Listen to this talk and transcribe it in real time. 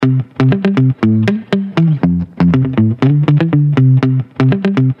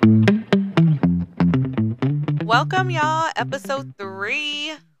Welcome, y'all. Episode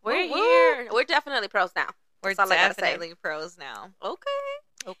 3. We're Woo-woo. here. We're definitely pros now. We're That's all I gotta say. definitely pros now.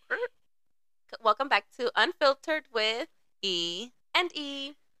 Okay. Welcome back to Unfiltered with E. and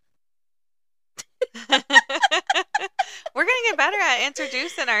E. We're gonna get better at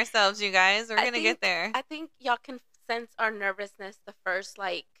introducing ourselves, you guys. We're gonna get there. I think y'all can sense our nervousness the first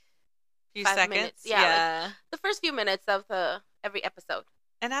Few 5 seconds. minutes. Yeah. The first few minutes of every episode.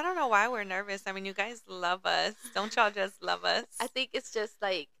 And I don't know why we're nervous. I mean, you guys love us. Don't y'all just love us? I think it's just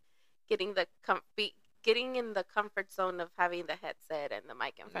like getting in the comfort zone of having the headset and the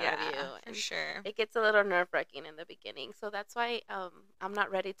mic in front of you. For And sure. it gets a little nerve-wracking in the beginning. So that's why I'm not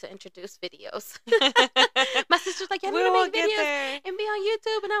ready to introduce videos. My sister's like, you need to make videos and be on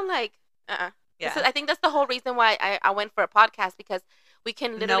YouTube. And I'm like, Yeah. I think that's the whole reason why I went for a podcast, because we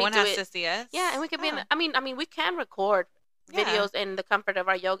can literally No one do has it. to see us. Yeah, and we can be I mean, we can record videos in the comfort of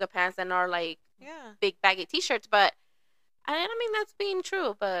our yoga pants and our big baggy t-shirts, but I mean, that's being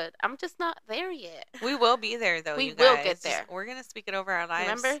true, but I'm just not there yet. We will be there, though. We you guys. will get there. We're gonna speak it over our lives.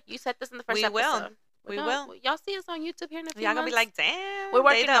 Remember, you said this in the first We episode. will. Y'all see us on YouTube here in a few Y'all gonna months. be like, damn, We're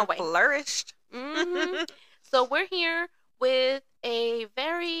working they our done way. flourished. Mhm. So we're here with a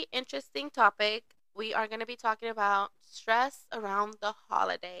very interesting topic. We are going to be talking about stress around the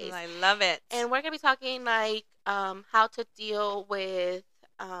holidays. I love it. And we're going to be talking how to deal with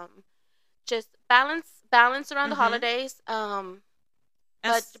just balance around the holidays.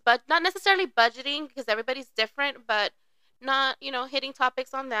 But not necessarily budgeting, because everybody's different, but not, hitting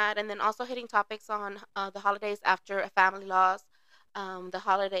topics on that, and then also hitting topics on the holidays after a family loss. The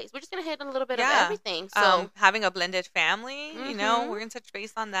holidays. We're just going to hit a little bit of everything. So having a blended family, we're going to touch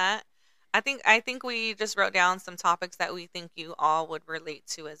base on that. I think we just wrote down some topics that we think you all would relate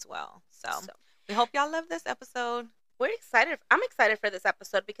to as well. So we hope y'all love this episode. We're excited. I'm excited for this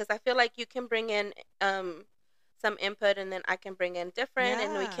episode because I feel like you can bring in some input, and then I can bring in different,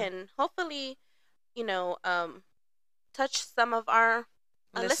 and we can hopefully, touch some of our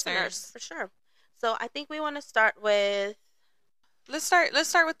listeners for sure. So I think we want to start with. Let's start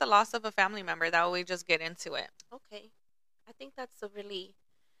with the loss of a family member. That way we just get into it. Okay, I think that's a really.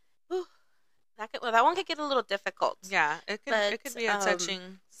 That one could get a little difficult. Yeah, it could be a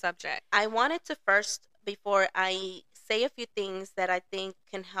touching subject. I wanted to first, before I say a few things that I think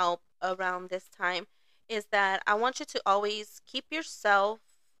can help around this time, is that I want you to always keep yourself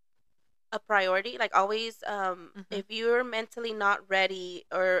a priority. Like always, if you're mentally not ready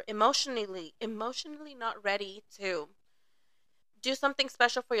or emotionally not ready to do something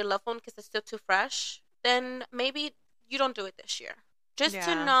special for your loved one because it's still too fresh, then maybe you don't do it this year.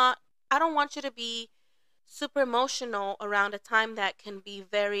 I don't want you to be super emotional around a time that can be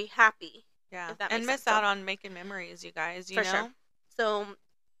very happy. Yeah, and miss out on making memories, you guys. You know? Sure. So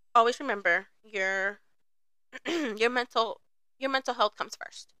always remember your mental health comes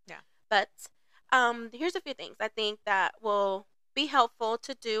first. Yeah. But here's a few things I think that will be helpful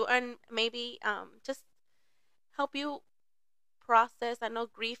to do, and maybe just help you process. I know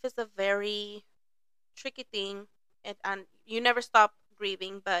grief is a very tricky thing, and you never stop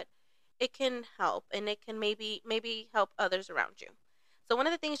grieving, but it can help, and it can maybe help others around you. So one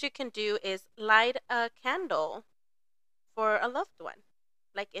of the things you can do is light a candle for a loved one,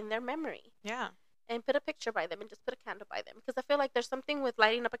 like in their memory. Yeah. And put a picture by them, and just put a candle by them, because I feel like there's something with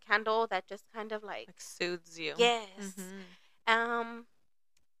lighting up a candle that just kind of like soothes you. Yes.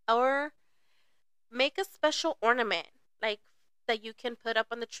 Or make a special ornament like that you can put up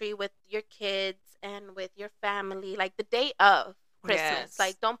on the tree with your kids and with your family, like the day of Christmas. Yes.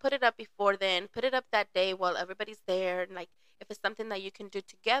 Like, don't put it up before then. Put it up that day while everybody's there. And like, if it's something that you can do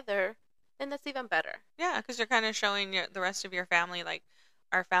together, then that's even better. Yeah, because you're kind of showing the rest of your family, like,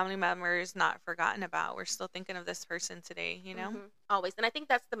 our family members not forgotten about. We're still thinking of this person today, you know? Always. And I think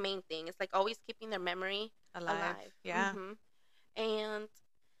that's the main thing. It's like always keeping their memory alive. Yeah. And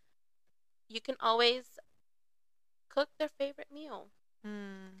you can always cook their favorite meal.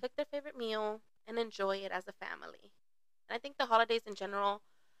 Cook their favorite meal and enjoy it as a family. And I think the holidays in general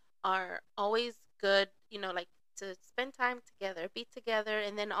are always good, like to spend time together, be together,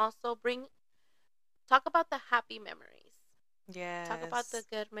 and then also talk about the happy memories. Yes. Talk about the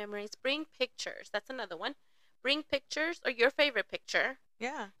good memories. Bring pictures. That's another one. Bring pictures or your favorite picture.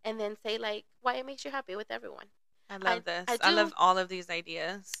 Yeah. And then say like why it makes you happy with everyone. I love this. I love all of these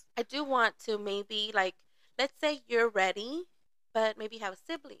ideas. I do want to maybe like, let's say you're ready, but maybe you have a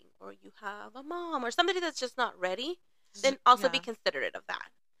sibling or you have a mom or somebody that's just not ready. Then also be considerate of that.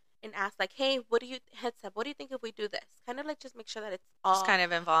 and ask like, hey, heads up, what do you think if we do this? Kind of like just make sure that it's Just all, kind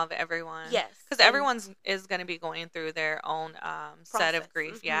of involve everyone. yes, Because everyone's is going to be going through their own set process. of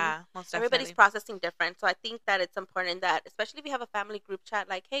grief. Hmm. Yeah, most Everybody's definitely. processing different. So I think that it's important that, especially if you have a family group chat,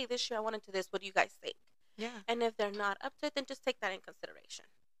 like, hey, this year I want to do this. What do you guys think? Yeah, And if they're not up to it, then just take that in consideration.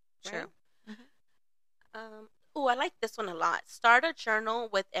 true. Right? Oh, I like this one a lot. Start a journal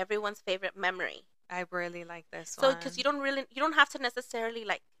with everyone's favorite memory. I really like this So one. because you don't have to necessarily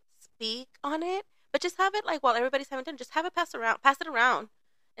like speak on it, but just have it like while everybody's having dinner, just have it pass it around,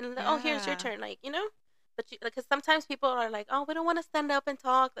 and oh, here's your Yeah. turn, like, you know. But because sometimes people are like, oh, we don't want to stand up and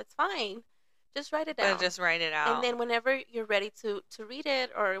talk. That's fine. Just write it down. But just write it out. And then whenever you're ready to read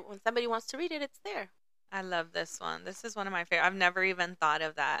it, or when somebody wants to read it, it's there. I love this one. This is one of my favorite. I've never even thought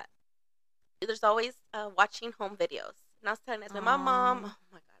of that. There's always watching home videos. And I was telling this, my mom, oh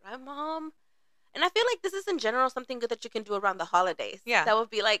my God, my mom. And I feel like this is in general something good that you can do around the holidays. Yeah. That would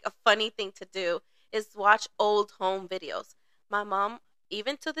be like a funny thing to do, is watch old home videos. My mom,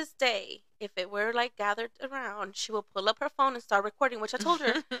 even to this day, if it were like gathered around, she will pull up her phone and start recording, which I told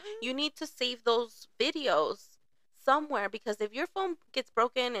her, you need to save those videos somewhere, because if your phone gets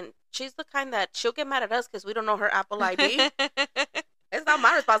broken, and she's the kind that she'll get mad at us because we don't know her Apple ID. It's not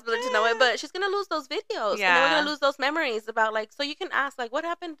my responsibility to know it, but she's going to lose those videos. Yeah. And then we're going to lose those memories about, like, so you can ask, like, what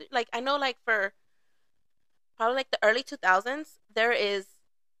happened? Like, I know, like, for probably, like, the early 2000s, there is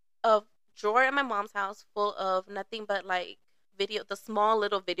a drawer at my mom's house full of nothing but, like, the small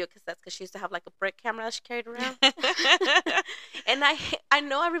little video cassettes, because she used to have, like, a brick camera that she carried around. And I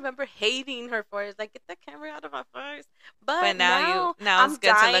know I remember hating her for it. It's like, get that camera out of my face. But now it's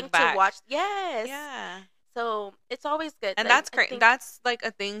good to look back. to watch. Yes. Yeah. So it's always good. And that's great. That's like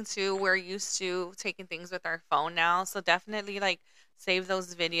a thing too. We're used to taking things with our phone now. So definitely like save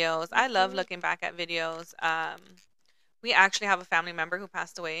those videos. I love looking back at videos. We actually have a family member who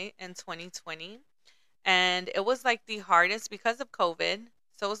passed away in 2020. And it was like the hardest because of COVID.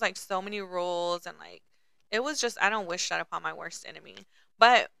 So it was like so many rules, and like it was just, I don't wish that upon my worst enemy.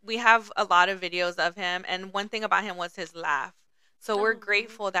 But we have a lot of videos of him, and one thing about him was his laugh. So we're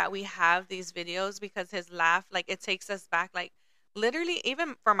grateful that we have these videos, because his laugh, like, it takes us back. Like, literally,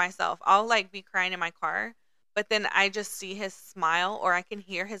 even for myself, I'll like be crying in my car, but then I just see his smile, or I can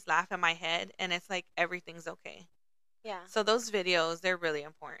hear his laugh in my head, and it's like everything's okay. Yeah. So those videos, they're really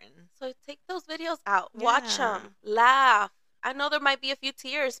important. So take those videos out, watch them, laugh. I know there might be a few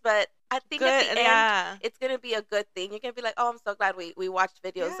tears, but I think at the end, it's gonna be a good thing. You're gonna be like, oh, I'm so glad we watched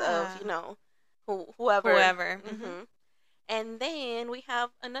videos of, you know, whoever. Mm-hmm. And then we have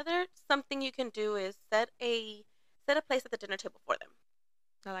another something you can do is set a place at the dinner table for them.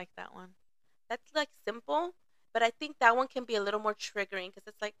 I like that one. That's like simple, but I think that one can be a little more triggering, because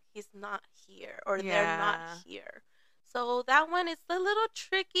it's like he's not here, or they're not here. So that one is a little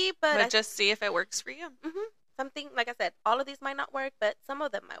tricky, but just see if it works for you. Mm-hmm. Something, like I said, all of these might not work, but some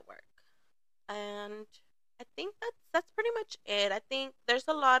of them might work. And I think that's pretty much it. I think there's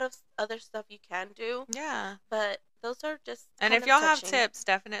a lot of other stuff you can do. Yeah. But those are just And if y'all have tips,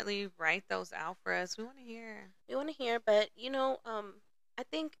 definitely write those out for us. We want to hear. But, you know, I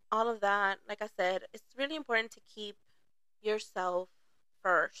think all of that, like I said, it's really important to keep yourself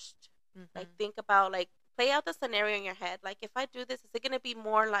first. Mm-hmm. Like, think about, like, play out the scenario in your head. Like, if I do this, is it going to be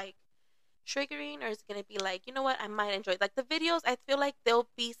more like triggering, or is it going to be like, you know what, I might enjoy it? Like, the videos, I feel like they'll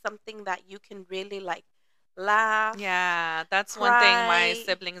be something that you can really like laugh. Yeah, that's one thing my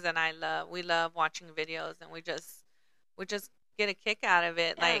siblings and I love. We love watching videos, and we just get a kick out of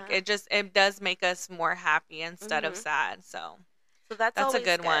it. Like, it does make us more happy instead of sad. So that's a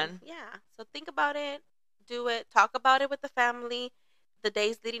good one. Yeah. So think about it, do it, talk about it with the family the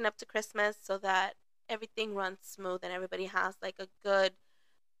days leading up to Christmas, so that everything runs smooth and everybody has like a good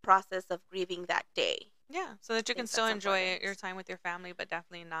process of grieving that day. Yeah, so that you can still enjoy your time with your family, but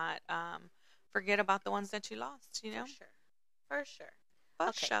definitely not forget about the ones that you lost, you know? For sure.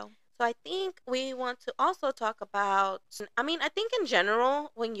 Okay. So I think we want to also talk about, I think in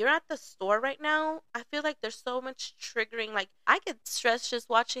general, when you're at the store right now, I feel like there's so much triggering. Like, I get stressed just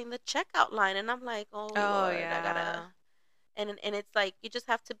watching the checkout line, and I'm like, oh Lord, yeah. I gotta... And it's like, you just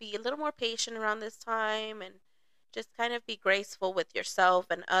have to be a little more patient around this time, and just kind of be graceful with yourself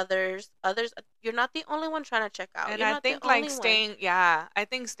and others. You're not the only one trying to check out. And I think like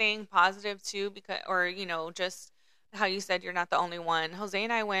staying positive too, because, or, you know, just how you said you're not the only one. Jose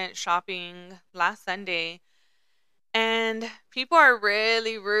and I went shopping last Sunday, and people are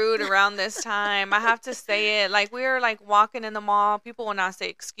really rude around this time. I have to say it. Like, we were like walking in the mall. People will not say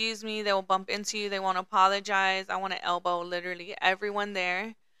excuse me. They will bump into you. They won't apologize. I want to elbow literally everyone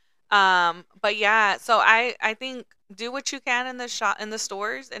there. But yeah, so I think do what you can in the shop in the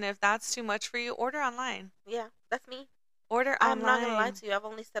stores, and if that's too much for you, order online. Yeah, that's me. Order I'm not gonna lie online. to you. I've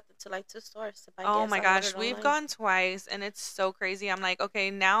only stepped into like 2 stores to buy Oh gifts. my I've gosh, ordered we've online. gone twice and it's so crazy. I'm like,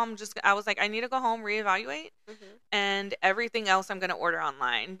 okay, now I was like, I need to go home, reevaluate, Hmm. and everything else I'm gonna order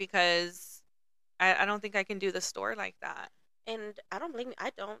online because I don't think I can do the store like that. And I don't blame you.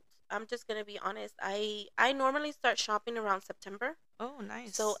 I don't. I'm just gonna be honest. I normally start shopping around September. Oh,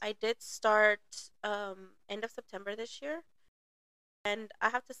 So nice. I did start end of September this year. And I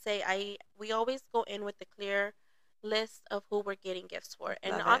have to say, I we always go in with a clear list of who we're getting gifts for.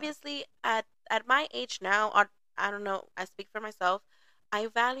 And Love it. obviously, at my age now, or I don't know, I speak for myself. I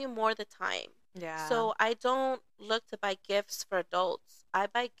value more the time, Yeah, so I don't look to buy gifts for adults. I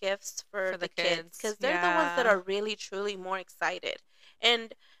buy gifts for for the the kids kids. because they're the ones that Yeah. are really truly more excited.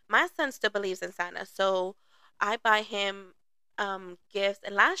 And my son still believes in Santa, so I buy him gifts.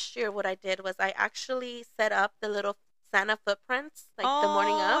 And last year, what I did was I actually set up the little Santa footprints like the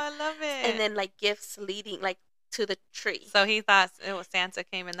morning Oh, of, I love and it. then like gifts leading like to the tree. So he thought it was Santa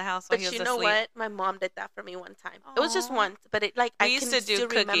came in the house while he But was you know asleep. what? My mom did that for me one time. It was just Oh. once, but it like I We used can to do still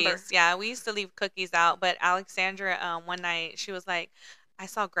remember. cookies. Yeah, we used to leave cookies out. But Alexandra, one night, she was like, I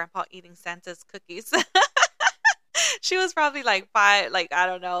saw Grandpa eating Santa's cookies. She was probably like five, like, I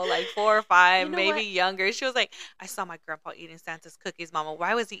don't know, like 4 or 5, You know maybe what? younger. She was like, I saw my grandpa eating Santa's cookies, Mama.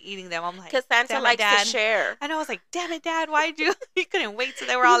 Why was he eating them? I'm like, Because Santa damn it, likes to Dad. share. And I was like, damn it, Dad. Why'd you? You couldn't wait till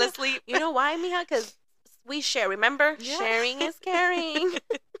they were You all know, asleep. you know why, Mija? Because we share. Remember, Yeah. sharing is caring.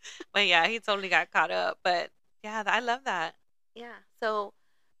 But yeah, he totally got caught up. But yeah, I love that. Yeah. So,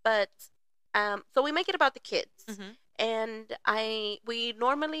 but so we make it about the kids, Hmm. and we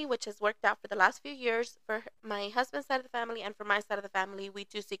normally, which has worked out for the last few years, for my husband's side of the family and for my side of the family, we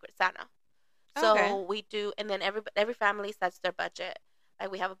do Secret Santa. Okay. So we do, and then every family sets their budget.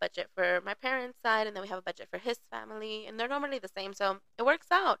 Like we have a budget for my parents' side, and then we have a budget for his family, and they're normally the same. So it works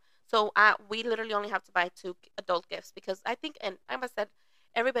out. So we literally only have to buy two adult gifts because I think, and like I said,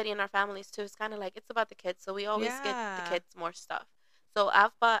 everybody in our families too is kind of like it's about the kids. So we always get the Yeah. kids more stuff. So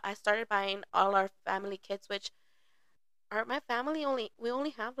I started buying all our family kits, which are my family we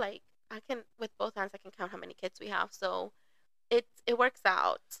only have like I can with both hands I can count how many kids we have. So it works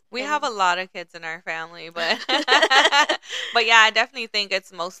out We have and. a lot of kids in our family, but but yeah, I definitely think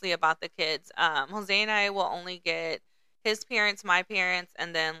it's mostly about the kids. Jose and I will only get his parents, my parents,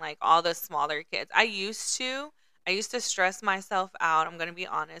 and then like all the smaller kids. I used to stress myself out, I'm gonna be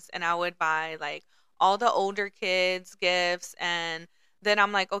honest, and I would buy like all the older kids gifts, and then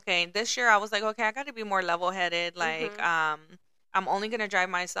I'm like, okay, this year I was like, okay, I gotta be more level headed. Like, Mhm. I'm only gonna drive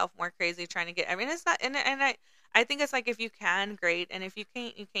myself more crazy trying to get. I mean, it's not, and I think it's like if you can, great, and if you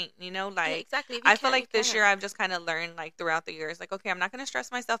can't, you can't. Yeah, Like exactly. If you I feel can't, you like this year can't. I've just kind of learned like throughout the years, like okay, I'm not gonna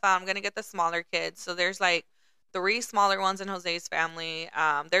stress myself out. I'm gonna get the smaller kids. So there's like three smaller ones in Jose's family.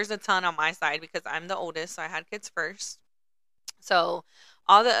 There's a ton on my side because I'm the oldest, so I had kids first. So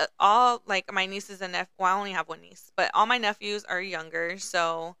all like my nieces and well, I only have one niece, but all my nephews are younger.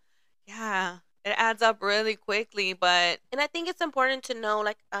 So yeah, it adds up really quickly. But And I think it's important to know,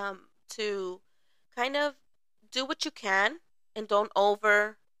 like, to kind of do what you can and don't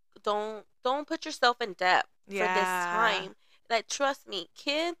put yourself in debt for this yeah, time. Like, trust me,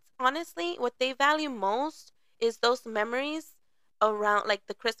 kids, honestly, what they value most is those memories around like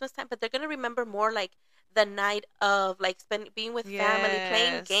the Christmas time, but they're gonna remember more like the night of like being with family,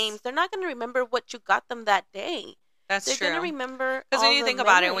 playing yes, games. They're not gonna remember what you got them that day. that's They're gonna true. remember Because when all you the think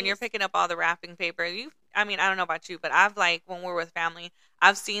about it, when you're memories. picking up all the wrapping paper, I mean, I don't know about you, but I've like, when we're with family,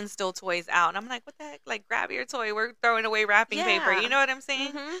 I've seen still toys out. And I'm like, what the heck? Like, grab your toy. We're throwing away wrapping paper. You Yeah. know what I'm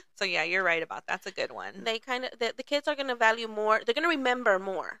saying? Mhm. So, yeah, you're right about that's a good one. They kind of the kids are gonna value more. They're gonna remember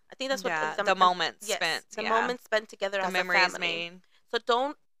more. I think that's what Yeah, the moments yes, spent. the Yeah, moments spent together the as a memories family. made. So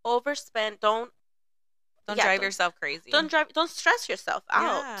don't overspend. Don't Don't yeah. drive yourself crazy. Don't stress yourself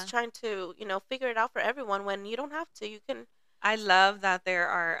out Yeah. trying to figure it out for everyone when you don't have to. You can. I love that there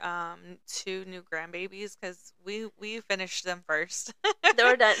are two new grandbabies because we finished them first. They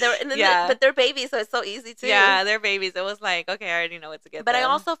were done. They were, and then Yeah. but they're babies, so it's so easy too. Yeah, they're babies. It was like, okay, I already know what to get But I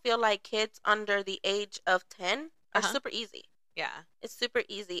them. also feel like kids under the age of 10 are Uh-huh. super easy. Yeah. It's super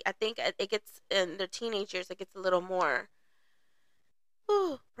easy. I think it gets in their teenage years. It gets a little more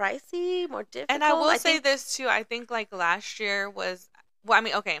pricey, more And I difficult. will I say think this too. I think like last year was, well, I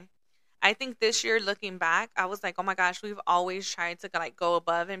mean, okay. I think this year looking back, I was like, oh my gosh, we've always tried to like go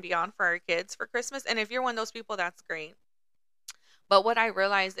above and beyond for our kids for Christmas. And if you're one of those people, that's great. But what I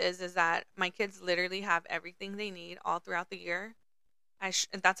realized is that my kids literally have everything they need all throughout the year.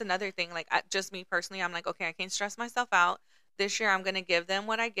 And that's another thing. Like just me personally, I'm like, okay, I can't stress myself out. this year I'm gonna give them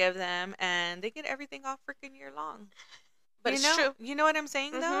what I give them, and they get everything all freaking year long. But it's true. You know what I'm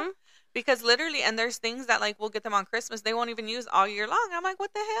saying though? Mm-hmm. Because literally, and there's things that like we'll get them on Christmas, they won't even use all year long. I'm like,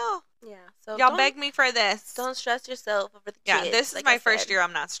 what the hell? Yeah. So Y'all beg me for this. Don't stress yourself over the Yeah, kids. this is like my I first said. year.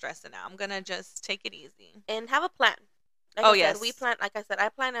 I'm not stressing out. I'm gonna just take it easy. And have a plan. Like Oh, I yes. said, we plan. Like I said, I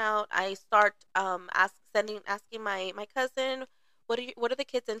plan out. I start asking my cousin, what are the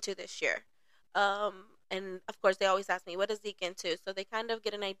kids into this year? And of course they always ask me, what is Zeke into? So they kind of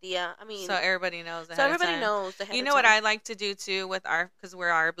get an idea. I mean, So everybody knows ahead so of everybody time. knows ahead You of know what time. I like to do too with because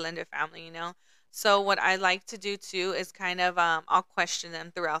we're our blended family, you know. So what I like to do too is kind of I'll question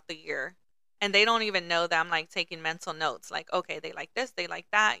them throughout the year, and they don't even know that I'm like taking mental notes. Like, okay, they like this, they like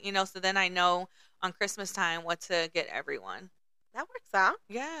that, you know. So then I know on Christmas time what to get everyone. That works out.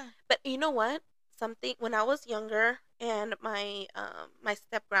 Yeah. But you know what? Something when I was younger and my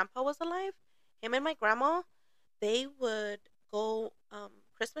step grandpa was alive, him and my grandma, they would go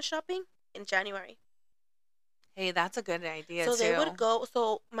Christmas shopping in January. Hey, that's a good idea So too. they would go.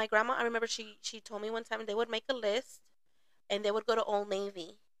 So my grandma, I remember she told me one time they would make a list, and they would go to Old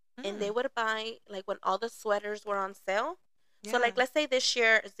Navy, and they would buy like when all the sweaters were on sale. So like let's say this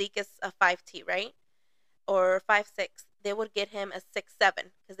year Zeke is a 5T, right? Or 5'6", they would get him a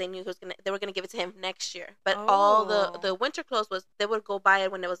 6'7" because they knew they were gonna give it to him next year. But all the winter clothes they would go buy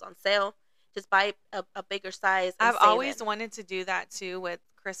it when it was on sale. Just buy a bigger size. And I've save always it. wanted to do that too with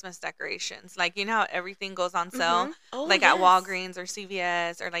Christmas decorations. Like, you know how everything goes on sale, Mhm. Oh, like at yes. Walgreens or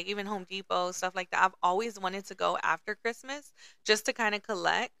CVS or like even Home Depot, stuff like that. I've always wanted to go after Christmas just to kind of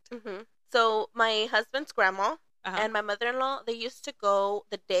collect. Mhm. So my husband's grandma Uh-huh. and my mother-in-law, they used to go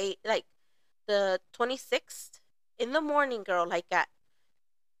the day like the 26th in the morning, girl, like at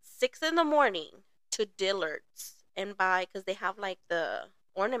 6 in the morning to Dillard's and buy because they have like the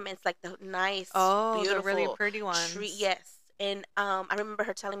ornaments, like the nice, Oh, beautiful the really pretty ones. tree. Yes. And I remember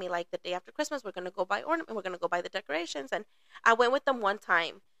her telling me like the day after Christmas we're gonna go buy ornament, we're gonna go buy the decorations, and I went with them one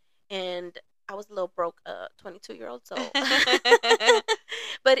time, and I was a little broke, 22-year-old, so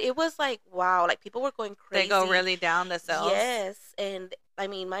but it was like wow, like people were going crazy. They go really down the sales. Yes, and I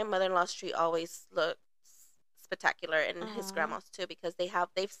mean my mother-in-law's tree always looks spectacular, and his Aw. grandma's too, because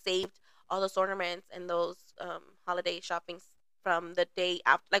they've saved all those ornaments and those holiday shoppings from the day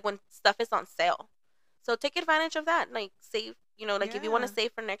after, like when stuff is on sale. So take advantage of that. Like save, like if you want to Yeah.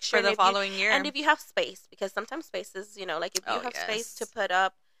 save for next year, For the following year. and if you have space, because sometimes spaces, like if you Oh, have space to yes. put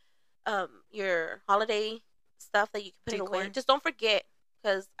up your holiday stuff that you can put it away, Decor. just don't forget.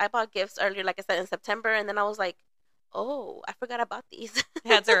 Because I bought gifts earlier, like I said, in September, and then I was like, oh, I forgot I bought these.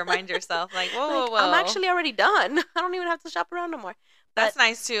 You had to remind yourself, like, whoa, Like, whoa, whoa. I'm actually already done. I don't even have to shop around no more. That's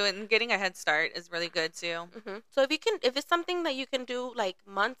nice too, and getting a head start is really good too. So if it's something that you can do like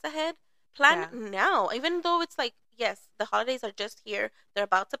months ahead, plan now. Even though it's like, yes, the holidays are just here, they're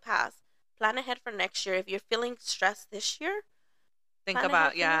about to pass. Plan ahead for next year. If you're feeling stressed this year, Think plan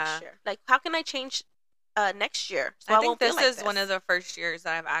about, ahead for next year. Like, how can I change next year? So I won't think feel this like is one of the first years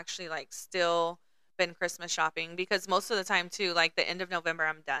that I've actually like still been Christmas shopping, because most of the time too, like the end of November,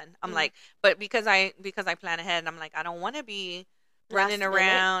 I'm done. I'm like, but because I plan ahead, I'm like, I don't want to be running Last minute.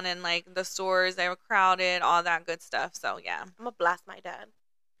 around and like the stores, they were crowded, all that good stuff. So yeah. I'm gonna blast my dad.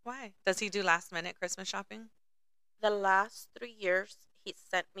 Why does he do last minute Christmas shopping? The last 3 years, he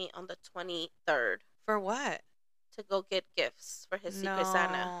sent me on the 23rd For what? to go get gifts for his Secret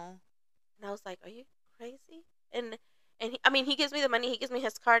Santa. And I was like, are you crazy? And he gives me the money, he gives me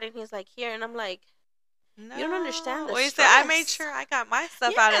his card, and he's like, here. And I'm like, No. you don't understand the Well, you stress. said I made sure I got my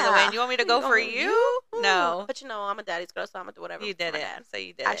stuff out of the way, and you want me to go for you? No. But I'm a daddy's girl, so I'm gonna do whatever. You for did my it. dad. So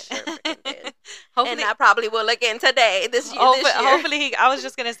you did I it. sure freaking did. Hopefully, And I probably will again today, this year. Hopefully, I was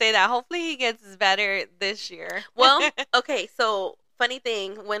just gonna say that. Hopefully, he gets better this year. Well, okay. So funny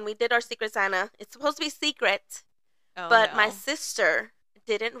thing, when we did our Secret Santa, it's supposed to be secret, but my sister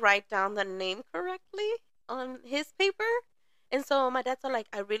didn't write down the name correctly on his paper. And so my dad's all like,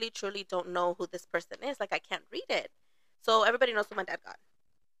 I really truly don't know who this person is. Like, I can't read it. So everybody knows who my dad got.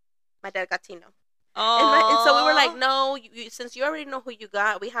 My dad got Tino. And so we were like, no, since you already know who you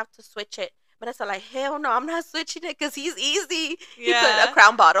got, we have to switch it. But I said, like, hell no, I'm not switching it because he's easy. He put a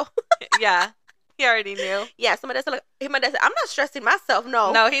Crown bottle. Yeah. He already knew. Yeah, so my dad said, I'm not stressing myself,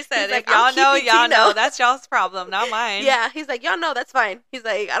 no. No, he said, like, if y'all know, y'all Tino. know. That's y'all's problem, not mine. Yeah, he's like, y'all know, that's fine. He's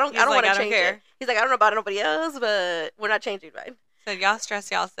like, I don't want to change it. He's like, I don't know about nobody else, but we're not changing mine. So y'all stress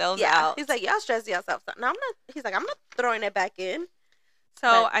yourselves Yeah, out. he's like, y'all stress yourselves out. No, I'm not. He's like, I'm not throwing it back in.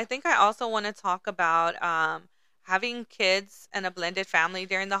 So I think I also want to talk about having kids and a blended family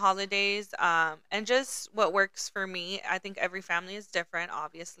during the holidays, and just what works for me. I think every family is different,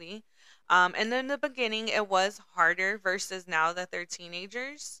 obviously. And in the beginning, it was harder versus now that they're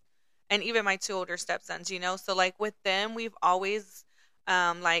teenagers, and even my two older stepsons. So like with them, we've always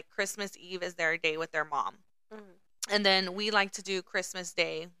like Christmas Eve is their day with their mom. Mm-hmm. And then we like to do Christmas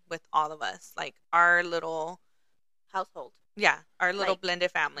Day with all of us, like our little, Household, yeah, our little like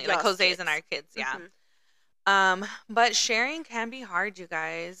blended family, like y'all's Jose's and kids. our kids, yeah. Mm-hmm. But sharing can be hard, you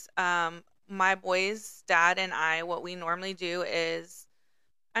guys. My boy's dad and I, what we normally do is,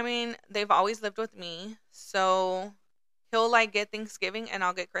 I mean, they've always lived with me, so he'll like get Thanksgiving and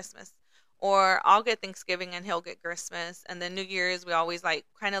I'll get Christmas. Or I'll get Thanksgiving and he'll get Christmas. And then New Year's, we always like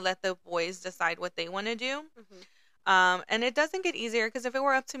kind of let the boys decide what they want to do. Mm-hmm. And it doesn't get easier because if it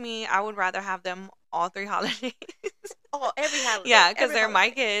were up to me, I would rather have them all three holidays. Oh, every holiday. Yeah, because Every they're my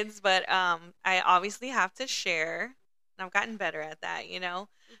holiday. kids, but I obviously have to share. And I've gotten better at that.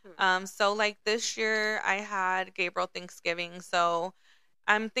 Mm-hmm. So like this year I had Gabriel Thanksgiving, so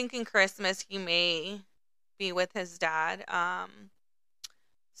I'm thinking Christmas he may be with his dad.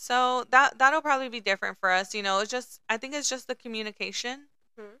 So that'll probably be different for us. It's just I think it's just the communication.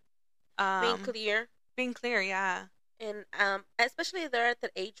 Mm-hmm. Being Um, clear, being clear, yeah. and especially they're at the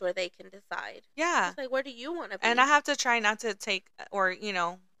age where they can decide. Yeah. It's like, where do you want to And I be? have to try not to take, or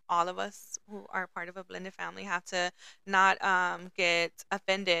all of us who are part of a blended family have to not get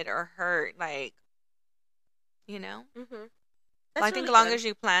offended or hurt, like, you know. Mm-hmm. Well, I That's think really as long good as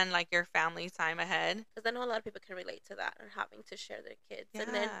you plan like your family time ahead. because I know a lot of people can relate to that or having to share their kids. And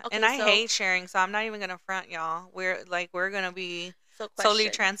then, Yeah. And okay, I so hate sharing, so I'm not even gonna front y'all. We're gonna be totally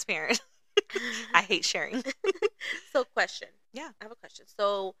question. transparent. I hate sharing. So question. Yeah. I have a question.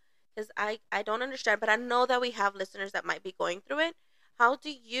 So, because I don't understand, but I know that we have listeners that might be going through it. How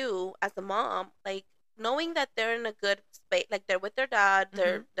do you, as a mom, like knowing that they're in a good space, like they're with their dad,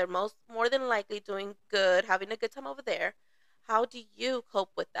 Hmm. they're more than likely doing good, having a good time over there. How do you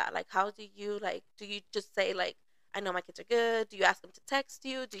cope with that? Like, how do you like? Do you just say like, I know my kids are good? Do you ask them to text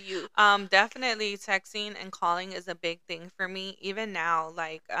you? Do you? Definitely texting and calling is a big thing for me. Even now,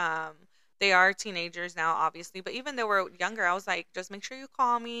 like, they are teenagers now, obviously, but even though we're younger, I was like, just make sure you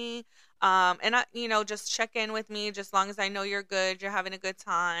call me. And just check in with me, just long as I know you're good, you're having a good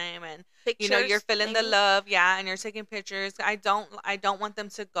time, and you're Pictures, feeling the maybe. love, yeah, and you're taking pictures. I don't want them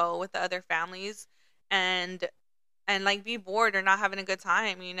to go with the other families and like be bored or not having a good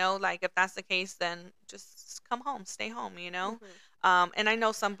time. Like if that's the case, then just come home, stay home. Hmm. And I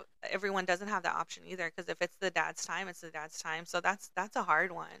know everyone doesn't have that option either because if it's the dad's time, it's the dad's time. So that's a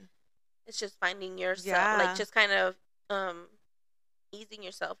hard one. It's just finding yourself, like Yeah. just kind of um easing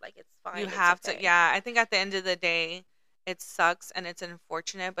yourself, like it's You fine, it's have to, okay. yeah. I think at the end of the day, it sucks and it's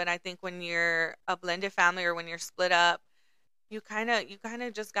unfortunate, but I think when you're a blended family or when you're split up, you kind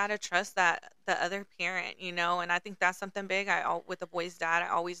of just got to trust that the other parent. And I think that's something big. With the boys' dad, I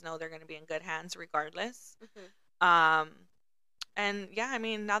always know they're going to be in good hands regardless. Hmm. Um and yeah, I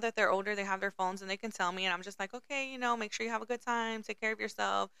mean, now that they're older, they have their phones and they can tell me and I'm just like, "Okay, make sure you have a good time, take care of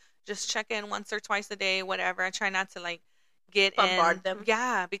yourself. Just check in once or twice a day, whatever." I try not to like get Bombard in. them.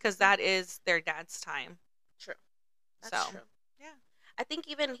 Yeah, because Hmm. that is their dad's time. True. So, That's true. yeah. I think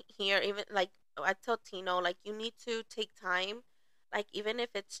even here, even like I tell Tino, like you need to take time, like even if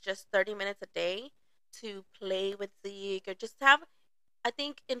it's just 30 minutes a day, to play with Zeke or just have, I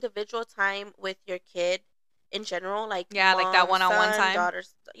think, individual time with your kid in general, like Yeah, like that mom, one-on-one son, time.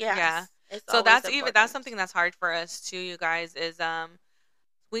 daughters. Yeah. Yes, it's So always that's important. something that's hard for us too, you guys, is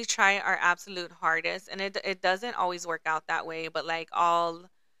we try our absolute hardest and it doesn't always work out that way, but like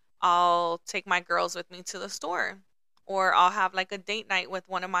I'll take my girls with me to the store, or I'll have like a date night with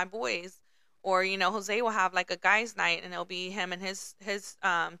one of my boys, or Jose will have like a guys night and it'll be him and his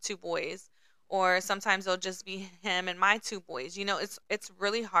two boys, or sometimes it'll just be him and my two boys. It's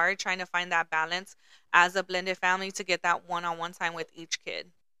really hard trying to find that balance as a blended family to get that one-on-one time with each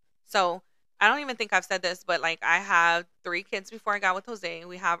kid. So I don't even think I've said this, but like I have three kids before I got with Jose.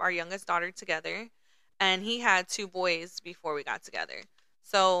 We have our youngest daughter together, and he had two boys before we got together.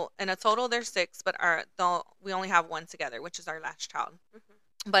 So in a total, there's six, but we only have one together, which is our last child.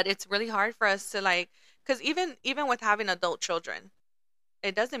 Hmm. But it's really hard for us to like, because even with having adult children,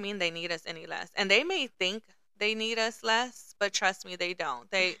 it doesn't mean they need us any less, and they may think they need us less, but trust me, they don't.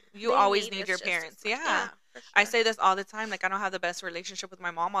 You They always need need us your just as parents. much. Yeah, Yeah, for I sure. say this all the time. Like I don't have the best relationship with my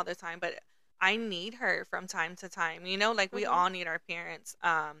mom all the time, but I need her from time to time. Like we Hmm. all need our parents.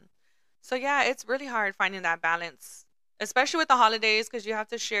 So yeah, it's really hard finding that balance, especially with the holidays, because you have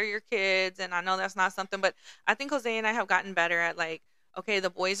to share your kids. And I know that's not something, but I think Jose and I have gotten better at like okay,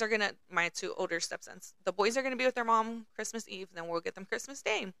 my two older stepsons, the boys are gonna be with their mom Christmas Eve, then we'll get them Christmas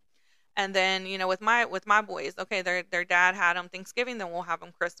Day. And then, with my boys, okay, their dad had them Thanksgiving, then we'll have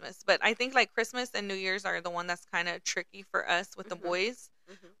them Christmas. But I think like Christmas and New Year's are the one that's kind of tricky for us with the Mhm. boys,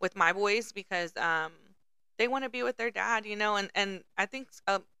 Mhm. with my boys, because they want to be with their dad, and I think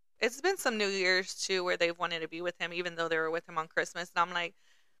it's been some New Year's too where they've wanted to be with him, even though they were with him on Christmas. And I'm like,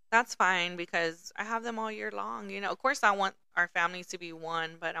 that's fine because I have them all year long. Of course, I want our families to be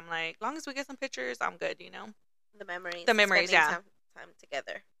one, but I'm like, long as we get some pictures, I'm good. The memories, The memories, spending yeah. time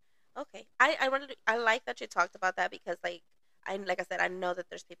together. Okay, I like that you talked about that because like I said, I know that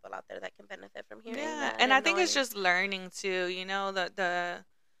there's people out there that can benefit from hearing Yeah, that and I and think it's knowing. just learning too, the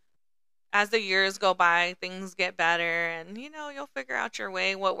as the years go by, things get better, and you'll figure out your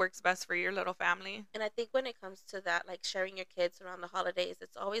way, what works best for your little family. And I think when it comes to that, like sharing your kids around the holidays,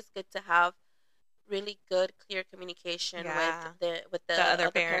 it's always good to have really good, clear communication with Yeah, the the other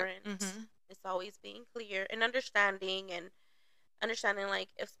other parent. parent. Mhm. It's always being clear and understanding, like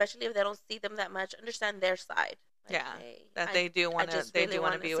especially if they don't see them that much, understand their side. Like, Yeah, hey, that I just they really do want to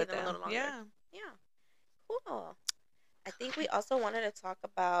want to be see with them a them. little longer. Yeah. Yeah, cool. I think we also wanted to talk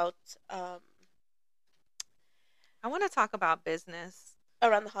about um, I want to talk about business.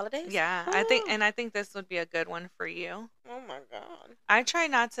 around the holidays. Yeah, Oh, I think this would be a good one for you. oh my god. I try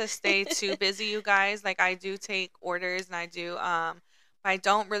not to stay too busy, you guys. Like I do take orders and I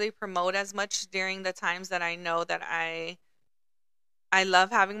don't really promote as much during the times that I know that I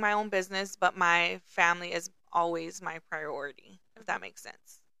love having my own business, but my family is always my priority, if Mhm. that makes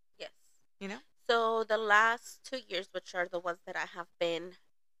sense. Yes. You know? So the last 2 years, which are the ones that I have been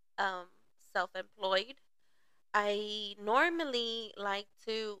um, self-employed, I normally like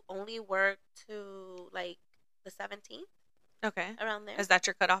to only work to like the 17th, Okay. around there. Is that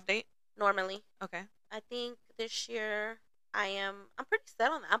your cutoff date? Normally, Okay. I think this year I'm pretty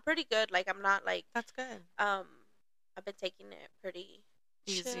set on that. I'm pretty good. Like I'm not like That's good. um I've been taking it pretty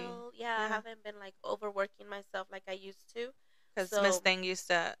Easy. chill. Yeah, I Yeah. haven't been like overworking myself like I used to. Because Miss So Thing used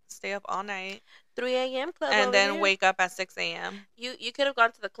to stay up all night 3 a.m. club and over then here. wake up at 6 a.m. You could have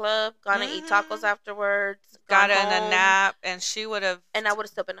gone to the club, gone to eat tacos Mm-hmm. afterwards, gone Got in a home, nap, and she would have. and I would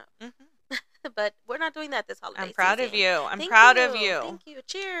have still been up. Mhm. But we're not doing that this I'm holiday proud of season. you. I'm Thank proud of you. you. Thank you.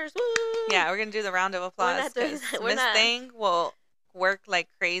 Cheers. Woo! Yeah, we're gonna do the round of We're applause not doing because that. We're Miss not. Thing will work like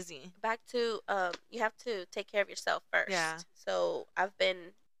crazy. Back to you have to take care of yourself Yeah. first. So I've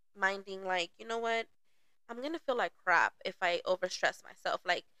been minding like, you know what? I'm gonna feel like crap if I overstress myself.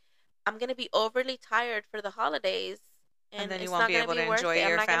 Like I'm gonna be overly tired for the holidays, And and then you it's won't not be gonna able be to worth enjoy it. I'm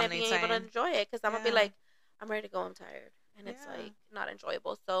your not gonna family be able to time. enjoy it because I'm gonna be Yeah. like, I'm ready to go. I'm tired, and it's Yeah. like not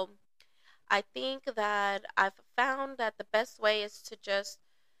enjoyable. So I think that I've found that the best way is to just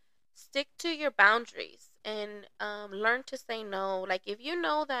stick to your boundaries and learn to say no. Like if you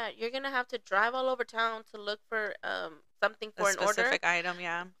know that you're gonna have to drive all over town to look for something A specific item,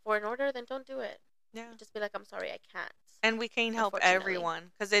 yeah. then don't do it. Yeah. Just be like, I'm sorry, I can't. And we can't help Unfortunately.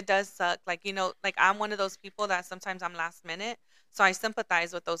 everyone because it does suck. Like, like I'm one of those people that sometimes I'm last minute. So I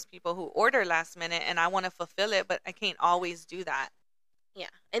sympathize with those people who order last minute and I want to fulfill it, but I can't always do that. Yeah,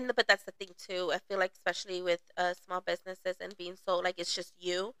 but that's the thing too. I feel like especially with small businesses and being so like it's just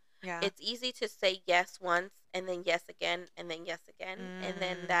you. Yeah. It's easy to say yes once and then yes again and then yes again, and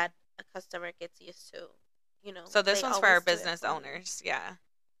then Mm. that a customer gets used to. So this They one's for our always do it business for you. owners. Yeah.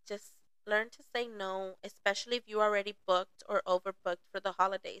 Just learn to say no, especially if you already booked or overbooked for the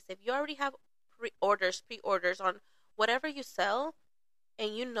holidays. If you already have pre-orders on whatever you sell,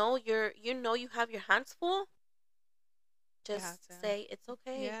 and you have your hands full, You just have to. say it's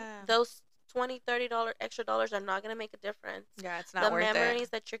okay. Yeah. Those $20, $30 extra dollars are not gonna make a difference. Yeah, it's The not worth it. memories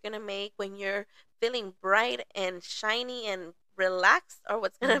that you're gonna make when you're feeling bright and shiny and relaxed are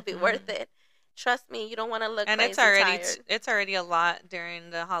what's gonna be worth Mhm. it. Trust me, you don't want to look And crazy tired. it's already a lot during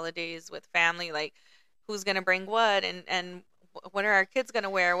the holidays with family, like who's gonna bring what and what are our kids gonna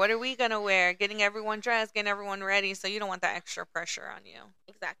wear? What are we gonna wear? Getting everyone dressed, getting everyone ready, so you don't want that extra pressure on you.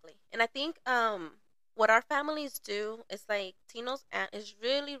 Exactly. And I think what our families do is like Tino's aunt is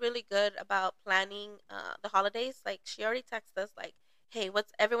really really good about planning the holidays. Like she already texts us like, "Hey,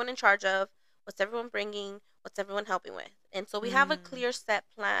 what's everyone in charge of? What's everyone bringing? What's everyone helping with?" And so we have a Mm. clear set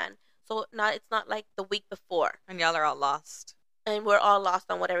plan. So not it's not like the week before And y'all are all lost. and we're all lost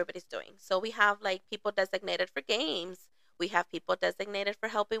on what everybody's doing. So we have like people designated for games. We have people designated for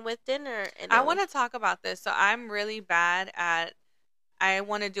helping with dinner, and I then want to talk about this. So I'm really bad at I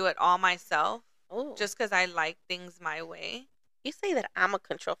want to do it all myself oh, just because I like things my way. you say that I'm a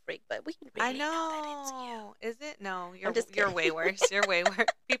control freak, but we I really know that it's you. know. Is it? No, I'm just you're kidding. way worse. You're way worse.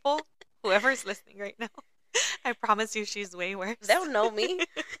 People, whoever's listening right now, I promise you she's way worse. They'll know me.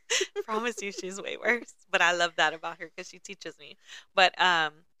 Promise you she's way worse. But I love that about her because she teaches me. But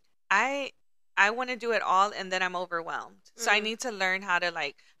I I want to do it all and then I'm overwhelmed. So I Mm. need to learn how to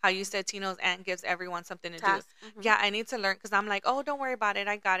like how you said Tino's aunt gives everyone something to do. Task. Hmm. Yeah, I need to learn because I'm like, oh, don't worry about it.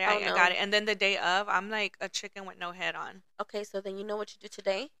 I got it. Oh I got no. it. And then the day of, I'm like a chicken with no head on. Okay, so then you know what you do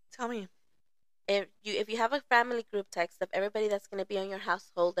today. Tell me. If you have a family group text of everybody that's gonna be on your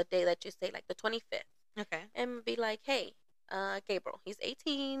household the day that you say like the 25th, Okay. and be like, hey, Gabriel, he's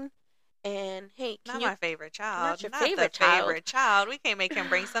 18, and hey, can Not you my favorite child. not your Not the favorite child. favorite child. We can't make him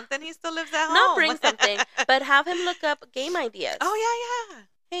bring something. He still lives at home. Not bring something, but have him look up game ideas. Oh yeah,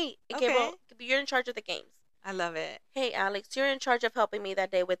 Hey, Okay. Gabriel, you're in charge of the games. I love it. Hey, Alex, you're in charge of helping me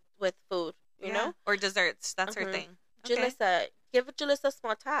that day with food. You Yeah. know, Or desserts. That's her Mhm. thing. Okay. Jalissa, give Jalissa a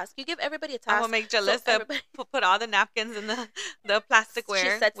small task. You give everybody a I'm task. gonna make so Jalissa everybody- put all the napkins in the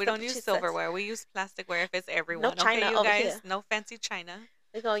plasticware. sets We the- don't use she sets- silverware. We use plasticware if it's everyone. china okay, you over guys. here. No fancy china.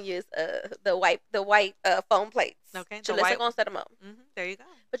 We're gonna use the white foam plates. Okay, the Jalissa white- gonna set them up. There you go.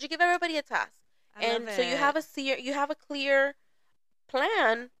 But you give everybody a task, I and love so it. you have a clear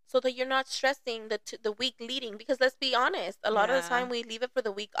plan so that you're not stressing the week leading. Because let's be honest, a lot of the Yeah. time we leave it for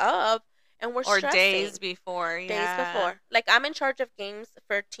the week of, and we're Or stressing. days before. Days Yeah. before. Like I'm in charge of games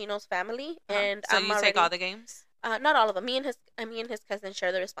for Tino's family, Uh-huh. and So I'm you already take all the games. not all of them. Me and his cousin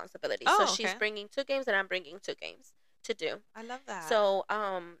share the responsibility. Oh, So she's okay. bringing 2 games, and I'm bringing 2 games to do. I love that. So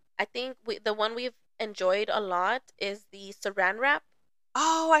I think the one we've enjoyed a lot is the Saran wrap,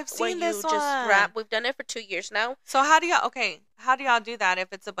 oh, I've where seen you this just one. wrap. We've done it for 2 years now. So how do y'all do that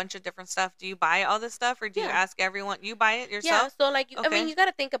if it's a bunch of different stuff? Do you buy all this stuff or do you Yeah. ask everyone? You buy it Yeah. yourself? So like I mean Okay. you got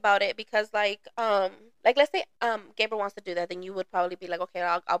to think about it, because like let's say Gabriel wants to do that, then you would probably be like, okay,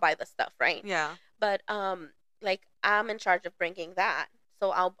 I'll buy the stuff, right? Yeah. But like I'm in charge of bringing that,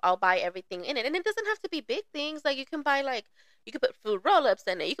 so I'll buy everything in it, and it doesn't have to be big things. Like you can buy like you could put food roll-ups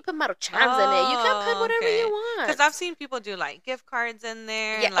in it, you could put Maruchans in it, you can put whatever okay. you want. Because I've seen people do like gift cards in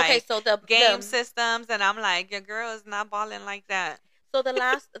there yeah, and like okay, so the game systems, and I'm like, your girl is not balling like that. so the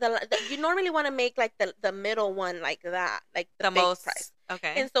last you normally want to make like the middle one like that, like the The big most price.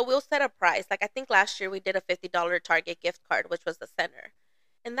 okay. And so we'll set a price. Like I think last year we did a $50 Target gift card, which was the center,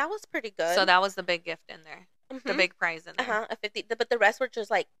 and that was pretty good. So that was the big gift in there, the Mhm. big prize in there. a 50, but the rest were just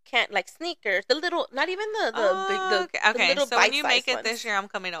like can't like sneakers, the little, not even the big Oh, the okay. little So when you make bite-sized it this ones. year, I'm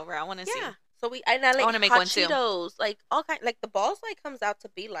coming over. I want to see. Yeah. So I like wanna make hot one too. Cheetos, like all kind, like the balls like comes out to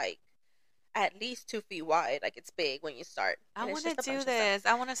be like at least 2 feet wide, like it's big when you start. I And it's want to just a do bunch of stuff. this.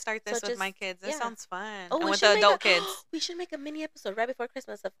 I want to start this So with my just- kids. This yeah. sounds fun. Oh, and we with should the make adult kids. We should make a mini episode right before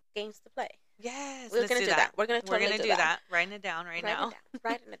Christmas of games to play. Yes. We're let's gonna do do that. We're gonna We're totally gonna do do that. Writing it down right now.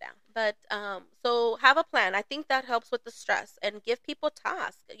 Writing it down. But so have a plan. I think that helps with the stress, and give people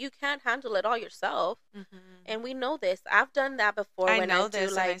tasks. You can't handle it all yourself, Mhm. and we know this. I've done that before. I when know I do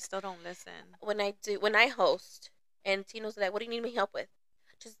this, and I like still don't listen. when I host, and Tino's like, "What do you need me help with?"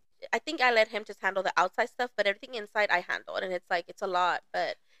 Just I think I let him just handle the outside stuff, but everything inside I handle, and it's like it's a lot,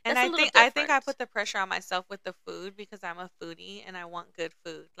 but And that's a I little think I different. put the pressure on myself with the food because I'm a foodie and I want good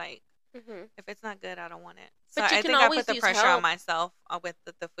food. Like hmm if it's not good, I don't want it. So But you I can think I always put the use pressure on help. myself with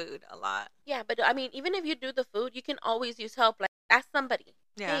the food a lot. Yeah, but I mean, even if you do the food, you can always use help. Like ask somebody,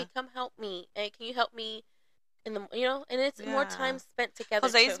 Yeah. "Hey, come help me. Hey, can you help me in the and it's more Yeah. time spent together."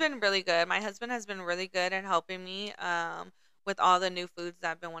 Jose's too. been really good. My husband has been really good at helping me with all the new foods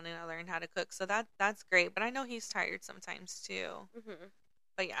that I've been wanting to learn how to cook. So that's great. But I know he's tired sometimes too. hmm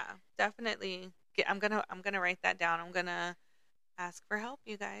But yeah, definitely. I'm gonna write that down. I'm gonna ask for help,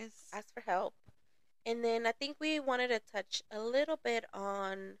 you guys. Ask for help. And then I think we wanted to touch a little bit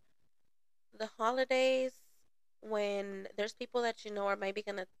on the holidays, when there's people that you know are maybe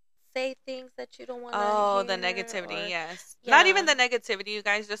gonna say things that you don't want to Oh, the hear, negativity, or- yes. Not even Yeah. the negativity, you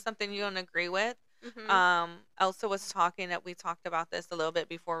guys, just something you don't agree with. Mhm. Elsa was talking that we talked about this a little bit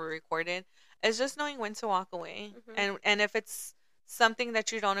before we recorded. It's just knowing when to walk away. Mhm. And if it's something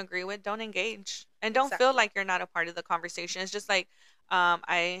that you don't agree with, don't engage. And don't feel Exactly. like you're not a part of the conversation. It's just like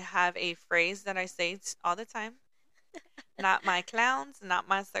I have a phrase that I say all the time. Not my clowns, not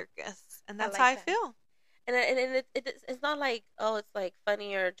my circus. And I that's like how I that. feel. And it's not like, oh, it's like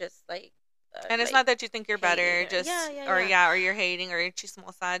funny or just like And it's like not that you think you're better, hating or- just yeah, or yeah. or you're hating or you're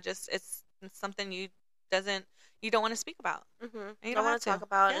chismosa. Just it's something you don't want to speak about. Mm-hmm. And you I don't want have to talk to.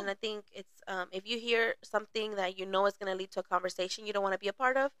 about, Yeah. and I think it's if you hear something that you know is going to lead to a conversation you don't want to be a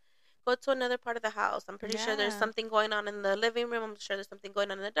part of, go to another part of the house. I'm pretty sure there's Yeah. something going on in the living room. I'm sure there's something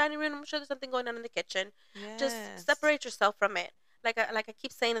going on in the dining room. I'm sure there's something going on in the kitchen. Yes. Just separate yourself from it. like I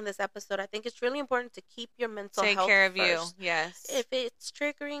keep saying in this episode, I think it's really important to keep your mental Take health care of you. first. Yes. If it's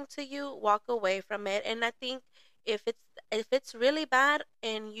triggering to you, walk away from it. And I think if it's really bad,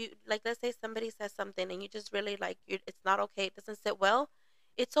 and you, like, let's say somebody says something and you just really like you, it's not okay, it doesn't sit well,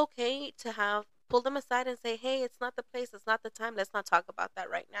 it's okay to have pull them aside and say, hey, it's not the place, it's not the time, let's not talk about that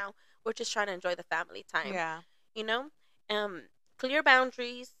right now. We're just trying to enjoy the family time, Yeah. you know. um Clear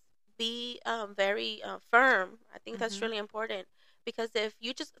boundaries, be very firm. I think that's Mhm. really important, because if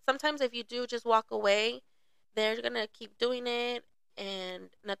you just sometimes if you do just walk away, they're gonna keep doing it and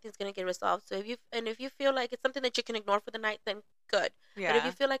nothing's gonna get resolved. So if you feel like it's something that you can ignore for the night, then good. But if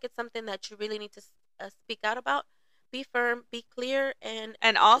you Yeah. feel like it's something that you really need to speak out about, be firm, be clear, and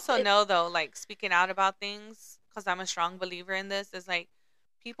And because also it. know though, like speaking out about things, because I'm a strong believer in this, is like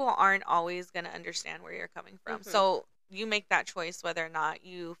people aren't always going to understand where you're coming from. Mhm, So you make that choice whether or not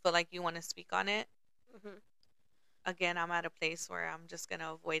you feel like you want to speak on it. mhm. Again, I'm at a place where I'm just going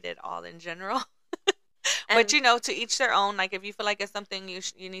to avoid it all in general. But And to each their own. Like if you feel like it's something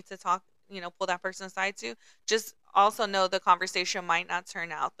you need to talk, pull that person aside to, just also know the conversation might not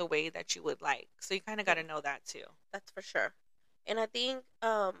turn out the way that you would like. So you kind of got yeah, to know that too. that's for sure. And I think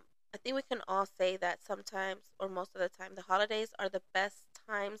we can all say that sometimes, or most of the time, the holidays are the best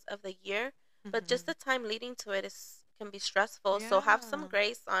times of the year, but just Hmm. the time leading to it is can be stressful. So have some Yeah.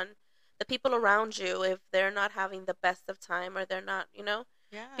 grace on the people around you if they're not having the best of time, or they're not, be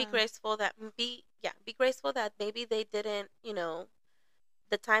Yeah. graceful that be graceful that maybe they didn't,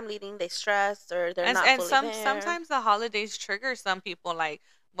 the time leading they stressed, or they're not And fully there. sometimes the holidays trigger some people, like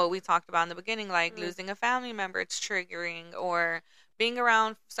what we talked about in the beginning, like Mm, losing a family member, it's triggering, or being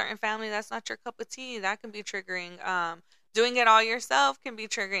around certain family that's not your cup of tea, that can be triggering. Doing it all yourself can be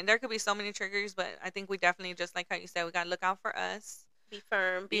triggering. There could be so many triggers, but I think we definitely, just like how you said, we gotta look out for us, be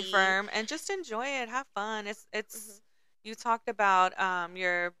firm, be be. firm, and just enjoy it, have fun. Mhm, It's You talked about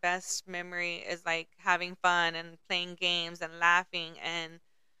your best memory is like having fun and playing games and laughing, and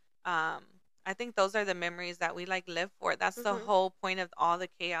um I think those are the memories that we like live for. That's the mhm. whole point of all the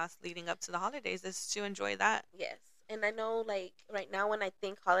chaos leading up to the holidays, is to enjoy that. Yes. And I know, like, right now when I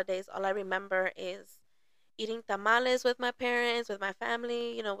think holidays, all I remember is eating tamales with my parents, with my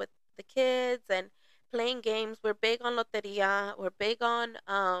family, with the kids, and playing games. We're big on loteria. We're big on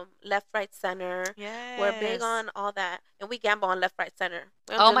left, right, center. We're big Yes. on all that. And we gamble on left, right, center.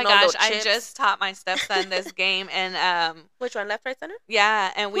 We don't Oh do my no little gosh, I chips. just taught my stepson this game, and Which one? Left, right, center?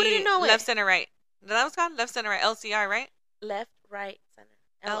 yeah, and Who didn't we know left it? center right. That was called left center right, LCR, right? Left, right, center.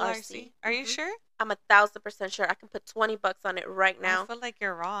 LRC. LRC. Are you sure? I'm 1,000% sure. I can put $20 on it right I now. feel like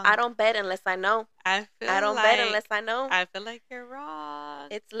you're I wrong. don't bet unless I know. I I feel don't bet like unless I know. I feel like you're wrong.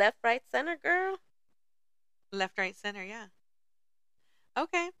 It's left, right, center, girl. Left, right, center, yeah.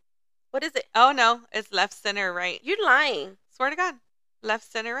 Okay. What is it? Oh no, it's left, center, right. You're lying. Swear to God. Left,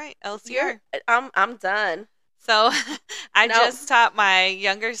 center, right. You're. LCR. I'm done. So I No. just taught my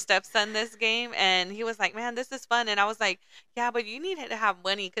younger stepson this game, and he was like, "Man, this is fun." And I was like, "Yeah, but you need to have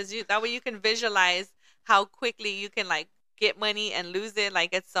money, because that way you can visualize how quickly you can like get money and lose it.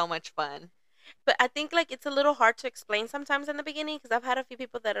 Like it's so much fun." But I think like it's a little hard to explain sometimes in the beginning, because I've had a few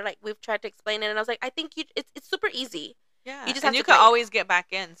people that are like, we've tried to explain it, and I was like, I think it's super easy. You Yeah, just and have you to can play it. always get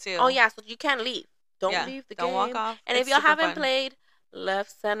back in Oh too. yeah, so you can't leave. Don't Yeah, leave the don't walk game. off. And if It's y'all super haven't fun. played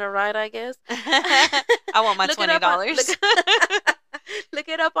left, center, right, I guess. I want my Look it up on $20. look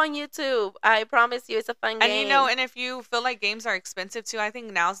it up on YouTube. I promise you, it's a fun And game. and if you feel like games are expensive too, I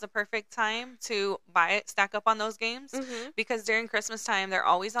think now's the perfect time to buy it, stack up on those games, Mhm. because during Christmas time they're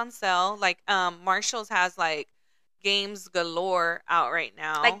always on sale. Like Marshalls has like games galore out right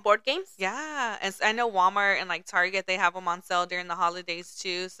Like now. board games. Yeah, and I know Walmart and like Target, they have them on sale during the holidays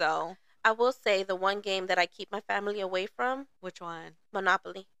too. So I will say the one game that I keep my family away from, which one?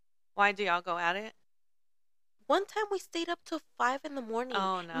 Monopoly. Why do y'all go at it? One time we stayed up till 5 in the morning.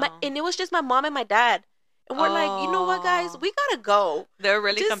 Oh no. And it was just my mom and my dad. And we're like, you know what, guys? Oh, We gotta go. they're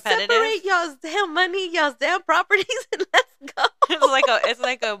really Just competitive. separate y'all's damn money, y'all's damn properties, and let's go. It's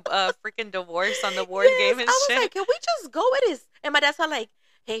like a freaking divorce on the board Yes, game and I was shit. like, can we just go with this? And my dad's all like,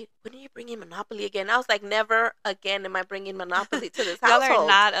 hey, when are you bringing Monopoly again? I was like, never again am I bringing Monopoly to this Y'all are household.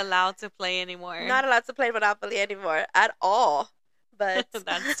 not allowed to play anymore. Not allowed to play Monopoly anymore at all. But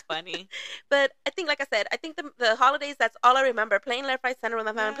That's funny. but I think, like I said, I think the holidays, that's all I remember. Playing left, right, center with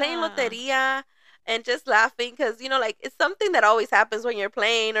my family, playing Yeah. loteria, and just laughing because, like, it's something that always happens when you're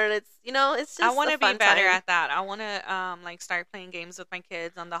playing, or it's, it's I just want a to be fun better time. at that. I want to like start playing games with my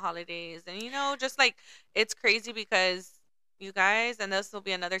kids on the holidays, and just like it's crazy because you guys, and this will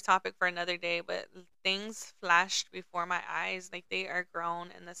be another topic for another day, but things flashed before my eyes like they are grown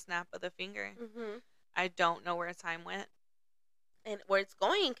in the snap of the finger. Hmm. I don't know where time went. and where it's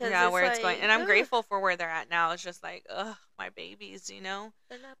going, because Yeah, it's where it's going. like, And I'm ugh, grateful for where they're at now. It's just like, ugh, my babies, you know?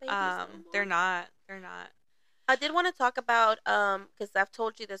 they're not babies no They're more. not. They're not. I did want to talk about, because I've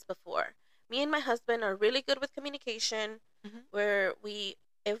told you this before. Me and my husband are really good with communication. Hmm. Where we,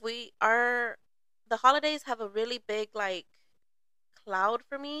 if we are, the holidays have a really big like cloud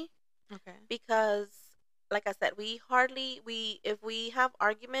for me, Okay. because, like I said, we if we have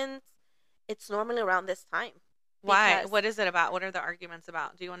arguments, it's normally around this time, Why? because What is it about? What are the arguments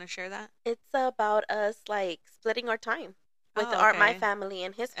about? Do you want to share that? it's about us like splitting our time with Oh, our my okay. family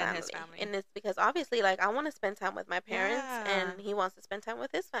and his And his family. family. And it's because obviously like I want to spend time with my parents Yeah. and he wants to spend time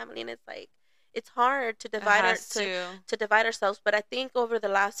with his family, and it's like it's hard to It divide has to. to divide ourselves. But I think over the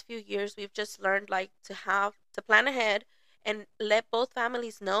last few years we've just learned like to plan ahead and let both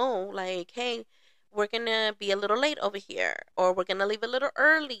families know like, hey, we're gonna be a little late over here, or we're gonna leave a little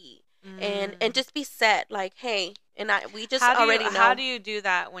early, and Mm. just be set like, hey, and I we just already How know. do you do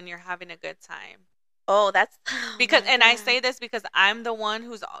that when you're having a good time? Oh, that's oh Because, my and I god. say this because I'm the one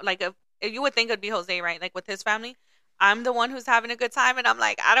who's like, if you would think it would be Jose, right? Like with his family, I'm the one who's having a good time, and I'm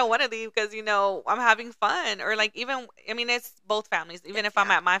like, I don't want to leave because I'm having fun, or like even, I mean, it's both families. Even It's if I'm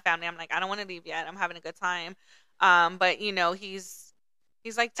yeah. at my family, I'm like, I don't want to leave yet. I'm having a good time, but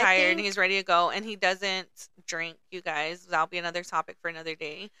he's like I tired and think he's ready to go, and he doesn't drink. You guys, that'll be another topic for another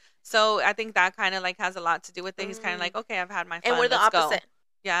day. So I think that kind of like has a lot to do with it. He's kind of mm, like, okay, I've had my and fun, we're the let's go. opposite.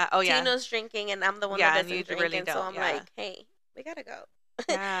 Yeah. Oh yeah. Tino's drinking and I'm the one that Yeah, and you doesn't drink, really and so don't. I'm Yeah. like, "Hey, we got to go."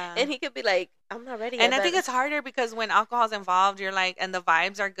 Yeah. And he could be like, "I'm not ready And yet," I think but it's harder because when alcohol's involved, you're like, and the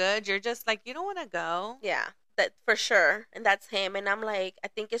vibes are good, you're just like, you don't want to go. yeah, that for sure. And that's him, and I'm like, I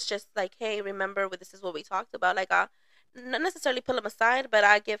think it's just like, "Hey, remember this is what we talked about." Like I not necessarily pull him aside, but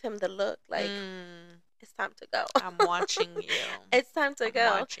I give him the look like Mm, it's time to go. I'm watching you. It's time to I'm go.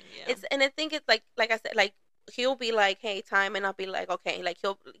 watching you. It's and I think it's like I said, like he'll be like, "Hey, time," and I'll be like, "Okay." Like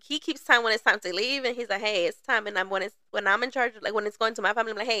he keeps time when it's time to leave, and he's like, "Hey, it's time." And when I'm in charge, like when it's going to my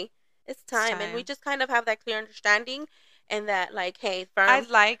family, I'm like, "Hey, it's It's time," and we time. just kind of have that clear understanding, and that like, "Hey, I firm."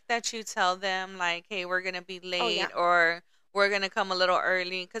 like that you tell them, like, hey, we're going to be Oh yeah. late, or we're going to come a little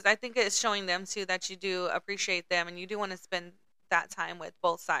early. Because I think it's showing them, too, that you do appreciate them and you do want to spend that time with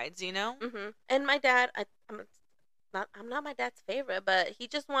both sides, you know? And my dad, I'm not my dad's favorite, but he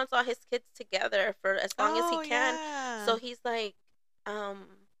just wants all his kids together for as long as he Oh, can. yeah. So he's like, um,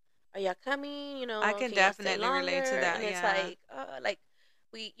 "Are y'all coming? You I know, can can y'all stay definitely longer?" relate to And that. it's Yeah. like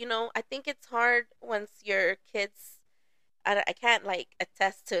we, I think it's hard once your kids. I can't like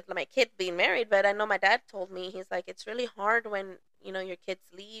attest to my kid being married, but I know my dad told me he's like it's really hard when your kids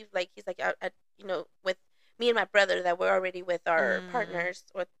leave. Like he's like with me and my brother that we're already with our Mm. partners,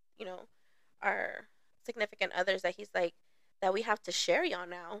 or you know our significant others, that he's like that we have to share y'all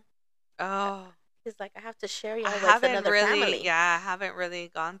now. Oh. He's like, I have to share I y'all with haven't another really, family. yeah, I haven't really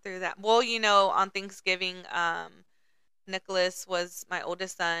gone through that. Well, on Thanksgiving, Nicholas was my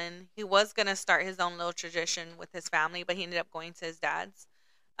oldest son. He was gonna start his own little tradition with his family, but he ended up going to his dad's.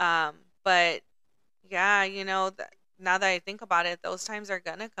 But yeah, now that I think about it, those times are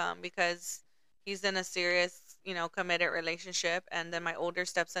gonna come because he's in a serious, committed relationship, and then my older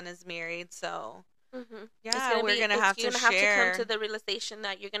stepson is married, so yeah, we're gonna It's have you're to gonna have to come to share. the realization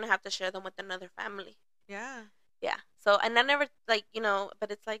that you're gonna have to share them with another family. Yeah. Yeah. So, and I never like but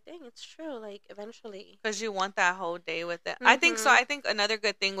it's like, dang, it's true. Like eventually. Because you want that whole day with it. I think so. Mhm. I think another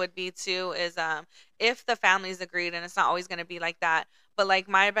good thing would be too is if the families agreed, and it's not always going to be like that. But like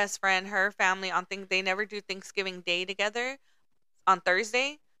my best friend, her family on think they never do Thanksgiving Day together on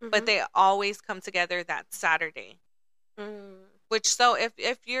Thursday, but Mhm. they always come together that Saturday. Mm. Which, so if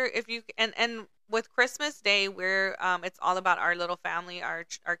you and with Christmas Day, we're it's all about our little family, our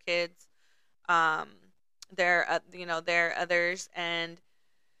kids, um their others, and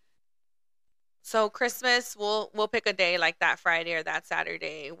so Christmas, we'll pick a day like that Friday or that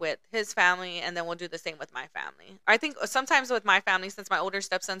Saturday with his family, and then we'll do the same with my family. I think sometimes with my family, since my older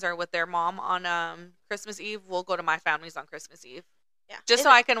stepsons are with their mom on Christmas Eve, we'll go to my family's on Christmas Eve, Yeah. just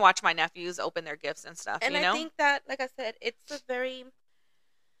so I can watch my nephews open their gifts and stuff. And I think that, like I said,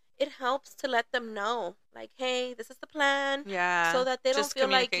 it helps to let them know, like, hey, this is the plan, so Yeah, that they don't just feel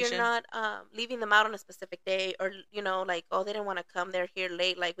like you're communication. not leaving them out on a specific day, or like, oh, they didn't want to come, they're here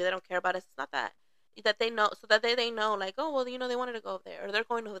late, like they don't care about us. It's not that. That they know, so that they know, like, oh well, they wanted to go over there, or they're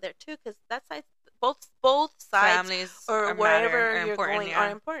going over there too, because that side, both sides, Families or are matter wherever are you're important. going, are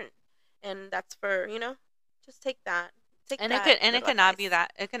Yeah. important, and that's for just take And that it little cannot be advice.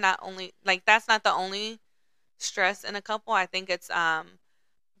 that, it cannot only, like, that's not the only stress in a couple. I think it's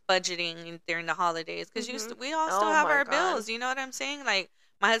budgeting during the holidays, because Mhm. we all still Oh have my our god. bills, you know what I'm saying? Like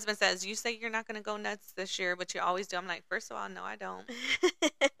My husband says, "You say you're not going to go nuts this year, but you always do." I'm like, first of all, no, I don't.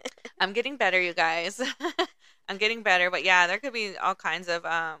 I'm getting better, you guys. I'm getting better, but yeah, there could be all kinds of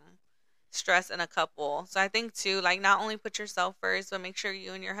stress in a couple. So I think too, like not only put yourself first, but make sure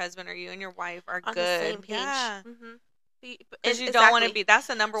you and your husband or you and your wife are On the good. same page. Yeah, Mm-hmm. because you don't want to Exactly. be. That's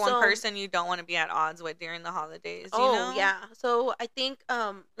the number one So, person you don't want to be at odds with during the holidays. You oh know? yeah. So I think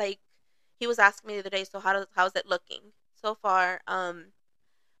like he was asking me the other day. So how's it looking so far?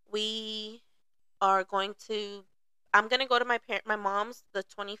 We are going to. I'm gonna go to my mom's the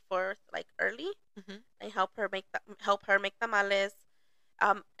 24th, like early, Hmm. and help her make tamales.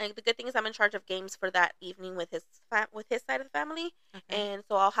 And the good thing is I'm in charge of games for that evening with with his side of the family, Okay. and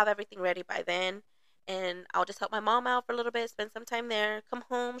so I'll have everything ready by then. And I'll just help my mom out for a little bit, spend some time there, come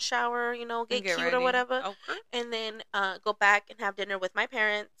home, shower, And get get cute or ready. whatever, Okay. and then go back and have dinner with my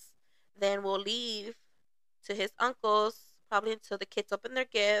parents. Then we'll leave to his uncle's probably until the kids open their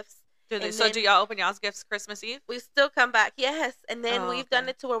gifts, Do they? and So do then y'all open y'all's gifts Christmas Eve? we still come back. Yes, and then Oh, we've done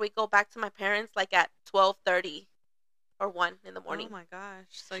okay. it to where we go back to my parents like at 12:30 or 1 in the Oh morning. my gosh.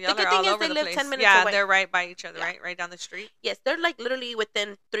 So The y'all are good thing all is over they the live 10 place. minutes Yeah, away. they're right by each other, Yeah. right? Right down the street. Yes, they're like literally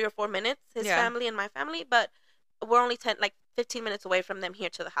within 3 or 4 minutes, his Yeah, family and my family, but we're only 15 minutes away from them here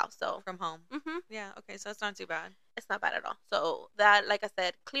to the house. So, from home. Yeah, okay, so it's not too bad. it's not bad at all. So, that like I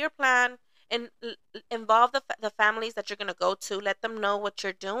said, clear plan and involve the families that you're going to go to. Let them know what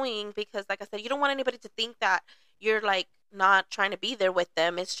you're doing because like I said, you don't want anybody to think that you're like not trying to be there with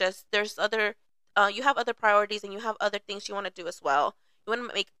them. It's just there's other you have other priorities and you have other things you want to do as well. You want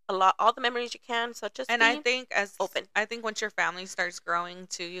to make all the memories you can, so just And I be think open. once your family starts growing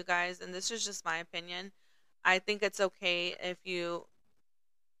too, you guys, and this is just my opinion, I think it's okay if you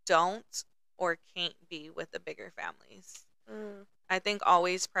don't or can't be with the bigger families. Mm. I think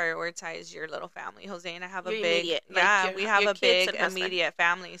always prioritize your little family. Jose and I have a Your big, immediate, like yeah, we have your a kids big and husband. immediate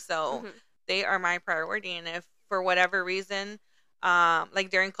family. So Hmm. they are my priority. And if for whatever reason, like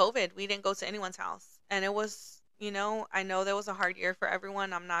during COVID, we didn't go to anyone's house. And it was, I know that was a hard year for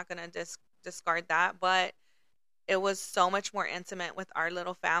everyone. I'm not going to discard that. But it was so much more intimate with our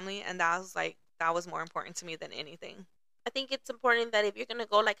little family. And that was more important to me than anything. I think it's important that if you're gonna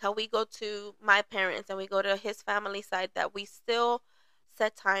go, like how we go to my parents and we go to his family side, that we still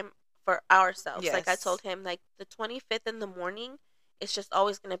set time for ourselves. Like I told Yes. him, like the 25th in the morning, it's just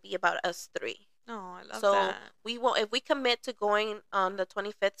always gonna be about us three. Oh, I love So that. we won't if we commit to going on the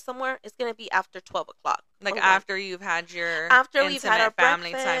 25th somewhere, it's gonna be after 12 o'clock Like or 1. after you've had your After we've had our intimate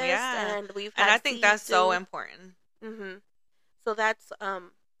family time. breakfast Yeah. and we've And I had think that's so sisu. important. Mm-hmm. So that's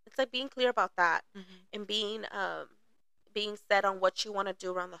it's like being clear about that Hmm. and being set on what you want to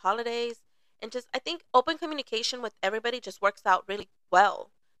do around the holidays, and just I think open communication with everybody just works out really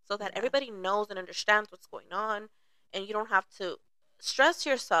well so that Yeah. everybody knows and understands what's going on, and you don't have to stress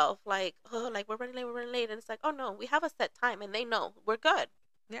yourself like, oh, like we're running late, and it's like, oh no, we have a set time and they know we're good.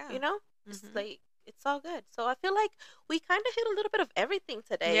 Yeah. you know it's Hmm. like it's all good. So I feel like we kind of hit a little bit of everything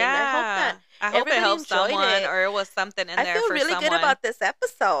today, and I hope Yeah. that I hope it everybody helps enjoyed someone it. or it was something in I there feel for really good someone. about this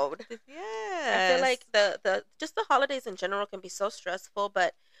episode. I feel Yes. like the just the holidays in general can be so stressful,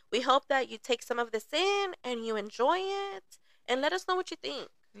 but we hope that you take some of this in and you enjoy it and let us know what you think.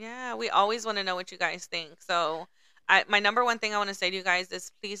 Yeah, we always want to know what you guys think. So, my number one thing I want to say to you guys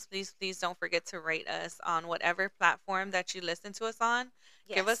is please, please, please don't forget to rate us on whatever platform that you listen to us on.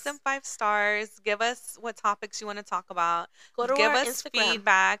 Give us some Yes. 5 stars. Give us what topics you want to talk about. Go to Give our us Instagram.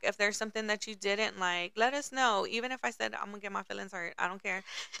 feedback. If there's something that you didn't like, let us know. Even if I said I'm going to get my feelings hurt, I don't care.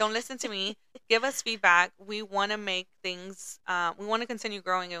 Don't listen to me. Give us feedback. We want to make things, we want to continue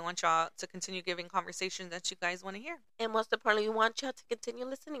growing and want y'all to continue giving conversations that you guys want to hear. And most importantly, we want y'all to continue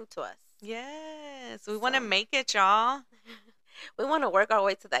listening to us. Yes, we want to So make it, y'all. we want to work our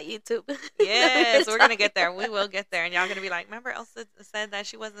way to that YouTube. that we've Yes, been we're gonna talking get there. We about. will get there, and y'all gonna be like, "Remember, Elsa said that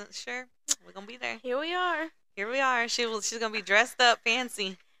she wasn't sure." We're gonna be there. Here we are. Here we are. She's gonna be dressed up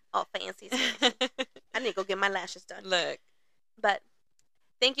fancy. Oh, fancy, fancy. I need to go get my lashes done. Look, But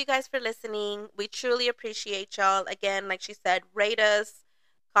thank you guys for listening. We truly appreciate y'all. Again, like she said, rate us,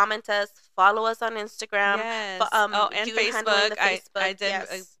 comment us, follow us on Instagram. yes. Oh, and You handling Facebook. the I Facebook, did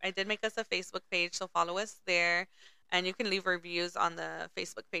yes. I did make us a Facebook page, so follow us there, and you can leave reviews on the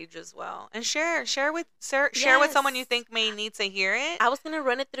Facebook page as well, and share with someone you Yes. think may need to hear it. I was gonna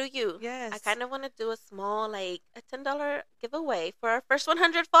run it through you. I Yes. kind of want to do a small, like a $10 giveaway for our first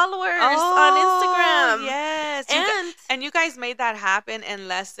 100 followers on Oh, Instagram. yes. And And you guys made that happen in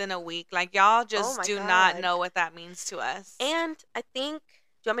less than a week. Like y'all oh just my do not god. know what that means to us. And I think,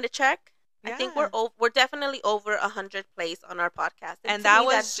 do you want me to check? I think Yeah. we're definitely over 100 plays on our podcast, and And to that me,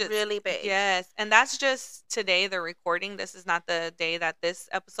 was that's just, really big. yes. And that's just today, the recording. This is not the day that this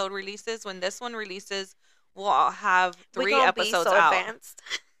episode releases. When this one releases, we'll all have We're 3 gonna be episodes so out. advanced.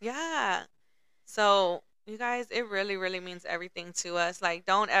 Yeah. So, you guys, it really, really means everything to us. Like,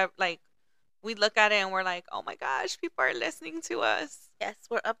 don't ever, like, we look at it and we're like, oh my gosh, people are listening to us. Yes,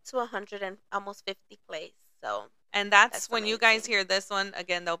 we're up to 100 and almost 50 plays. So And that's that's when you guys amazing. hear this one,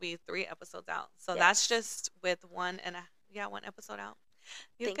 again, there'll be 3 episodes out. So that's Yes. just with one episode out.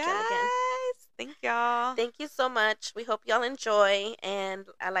 You Thank y'all again. guys, thank y'all. Thank you so much. We hope y'all enjoy. And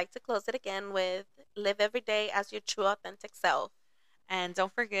I like to close it again with live every day as your true, authentic self. And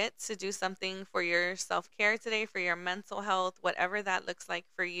don't forget to do something for your self care today, for your mental health, whatever that looks like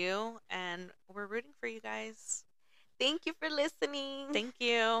for you. And we're rooting for you guys. Thank you for listening. Thank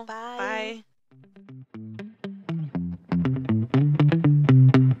you. Bye. Bye.